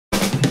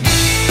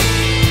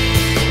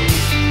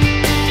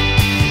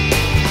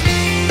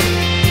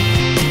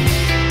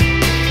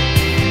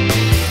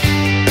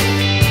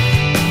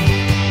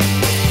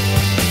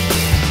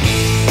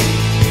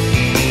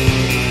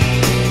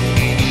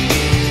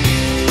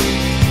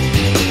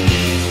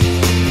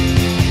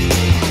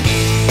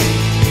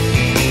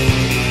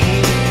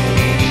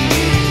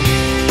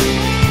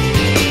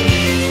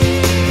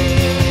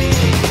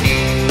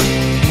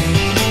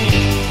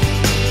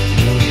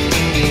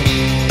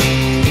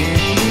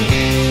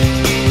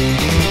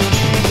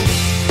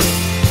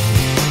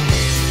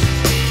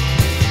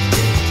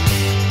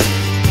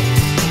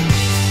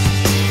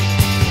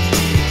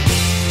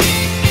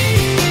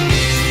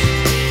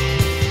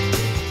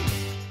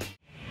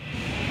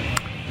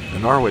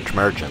Norwich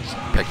Merchants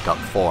picked up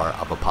 4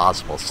 of a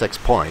possible 6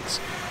 points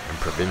in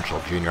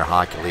Provincial Junior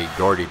Hockey League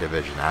Gordy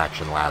Division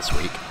action last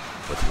week,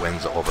 with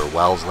wins over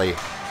Wellesley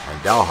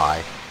and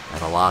Delhi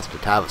and a loss to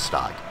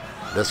Tavistock.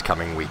 This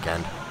coming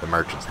weekend, the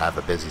Merchants have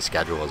a busy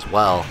schedule as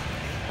well,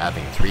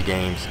 having 3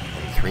 games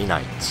in 3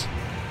 nights.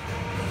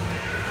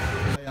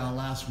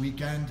 Last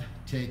weekend,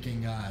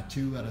 taking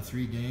 2 out of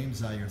 3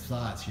 games, your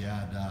thoughts? You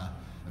had a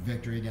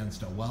victory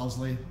against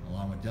Wellesley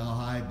along with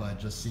Delhi, but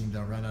just seemed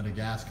to run out of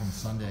gas come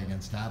Sunday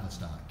against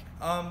Tavistock.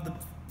 The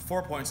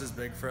 4 points is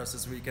big for us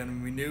this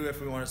weekend. We knew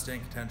if we wanted to stay in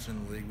contention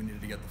in the league, we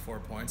needed to get the 4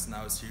 points, and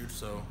that was huge,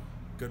 so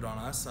good on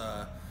us.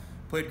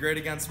 Played great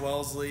against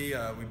Wellesley.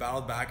 We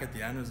battled back at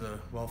the end. It was a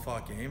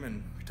well-fought game,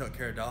 and we took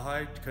care of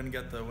Delhi. Couldn't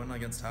get the win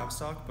against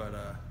Tavistock, but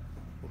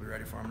we'll be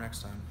ready for them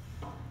next time.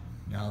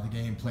 Now the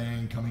game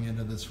plan coming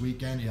into this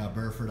weekend, you have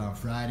Burford on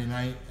Friday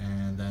night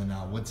and then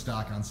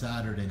Woodstock on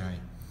Saturday night.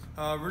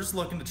 We're just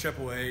looking to chip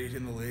away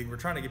in the league. We're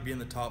trying to be in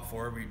the top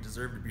 4. We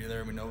deserve to be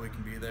there. We know we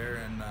can be there.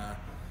 And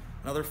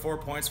another 4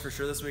 points for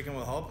sure this weekend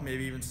will help,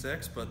 maybe even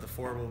 6, but the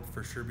 4 will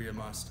for sure be a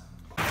must.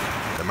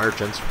 The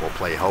Merchants will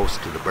play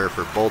host to the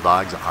Burford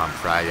Bulldogs on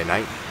Friday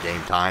night,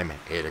 game time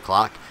 8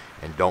 o'clock.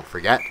 And don't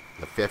forget,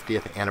 the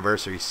 50th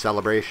anniversary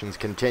celebrations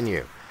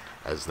continue,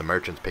 as the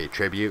Merchants pay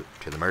tribute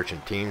to the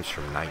Merchant teams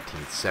from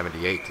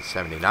 1978 to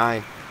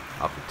 79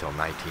 up until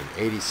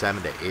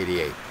 1987 to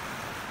 88.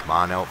 Come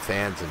on out,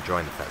 fans, and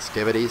join the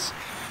festivities.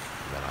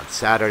 And then on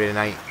Saturday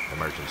night, the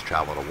Merchants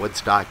travel to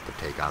Woodstock to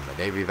take on the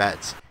Navy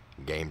Vets.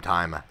 Game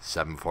time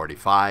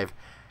 7:45.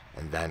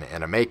 And then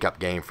in a makeup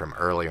game from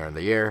earlier in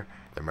the year,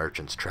 the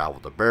Merchants travel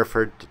to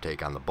Burford to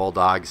take on the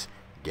Bulldogs.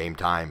 Game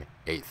time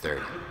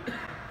 8:30.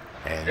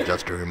 And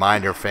just a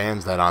reminder,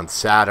 fans, that on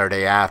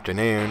Saturday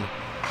afternoon,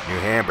 New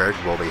Hamburg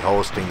will be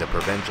hosting the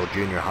Provincial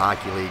Junior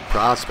Hockey League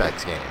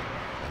Prospects game,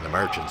 and the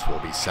Merchants will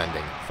be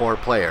sending 4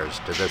 players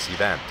to this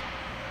event: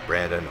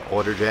 Brandon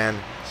Oderjan,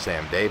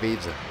 Sam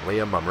Davies,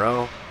 Liam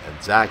Monroe,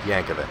 and Zach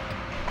Yankovic.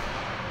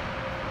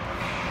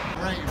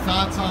 All right, your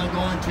thoughts on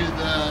going to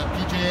the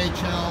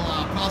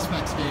PJHL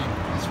Prospects game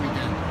this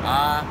weekend?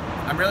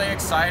 I'm really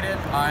excited.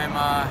 I'm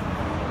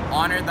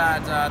honored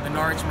that the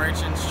Norwich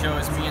Merchants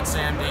chose me and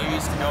Sam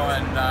Davies to go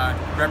and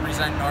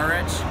represent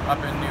Norwich up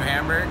in New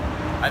Hamburg.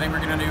 I think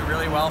we're going to do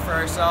really well for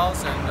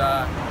ourselves and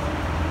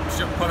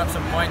should put up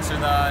some points for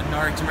the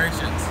Norwich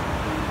Merchants.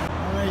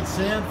 All right,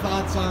 Sam,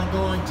 thoughts on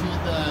going to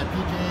the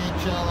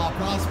PJHL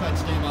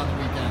Prospects game on the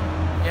weekend?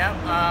 Yep,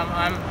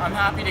 I'm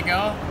happy to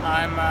go.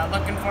 I'm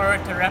looking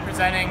forward to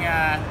representing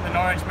the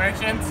Norwich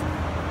Merchants,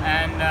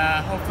 and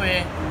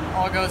hopefully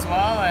all goes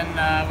well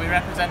and we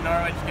represent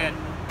Norwich good.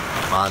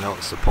 Come on out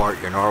and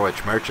support your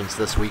Norwich Merchants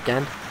this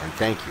weekend, and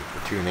thank you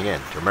for tuning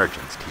in to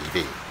Merchants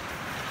TV.